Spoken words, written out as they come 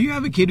Do you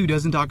have a kid who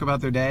doesn't talk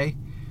about their day?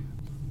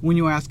 When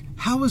you ask,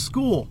 how was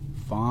school?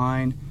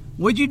 Fine.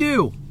 What'd you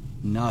do?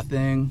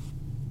 Nothing.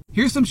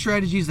 Here's some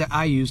strategies that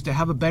I use to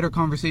have a better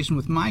conversation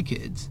with my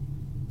kids.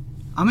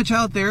 I'm a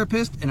child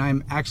therapist, and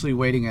I'm actually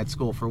waiting at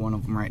school for one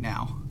of them right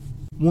now.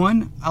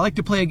 One, I like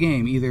to play a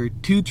game, either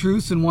 2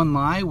 truths and 1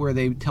 lie, where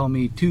they tell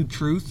me 2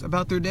 truths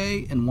about their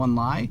day and 1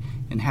 lie,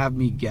 and have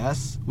me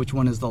guess which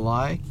one is the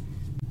lie.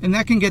 And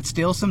that can get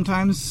stale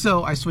sometimes,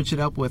 so I switch it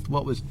up with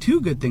what was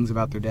 2 good things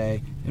about their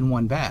day and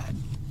 1 bad.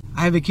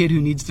 I have a kid who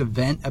needs to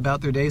vent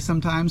about their day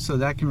sometimes, so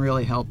that can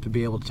really help to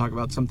be able to talk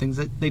about some things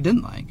that they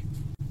didn't like.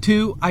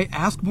 2, I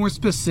ask more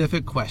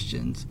specific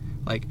questions,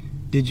 like,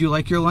 did you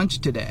like your lunch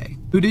today?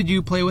 Who did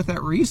you play with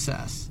at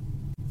recess?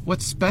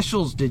 What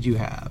specials did you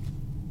have?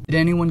 Did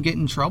anyone get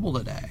in trouble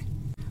today?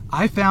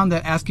 I found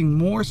that asking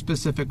more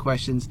specific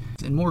questions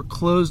and more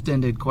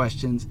closed-ended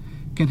questions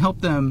can help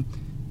them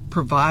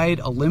provide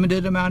a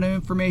limited amount of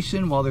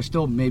information while they're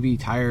still maybe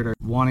tired or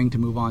wanting to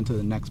move on to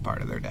the next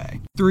part of their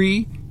day.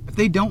 3, if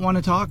they don't want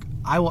to talk,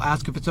 I will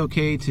ask if it's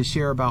okay to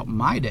share about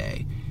my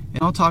day,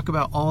 and I'll talk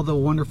about all the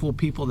wonderful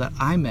people that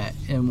I met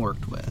and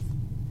worked with,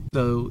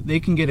 so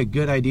they can get a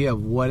good idea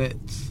of what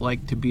it's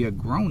like to be a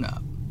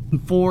grown-up.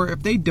 And 4,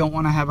 if they don't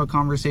want to have a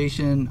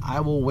conversation,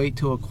 I will wait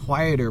to a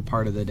quieter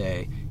part of the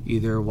day,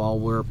 either while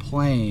we're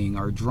playing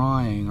or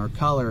drawing or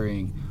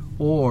coloring,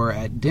 or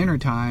at dinner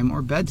time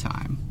or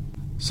bedtime.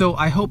 So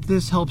I hope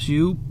this helps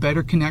you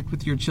better connect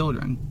with your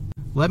children.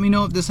 Let me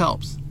know if this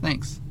helps.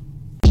 Thanks.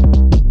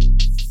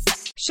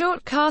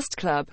 Shortcast Club.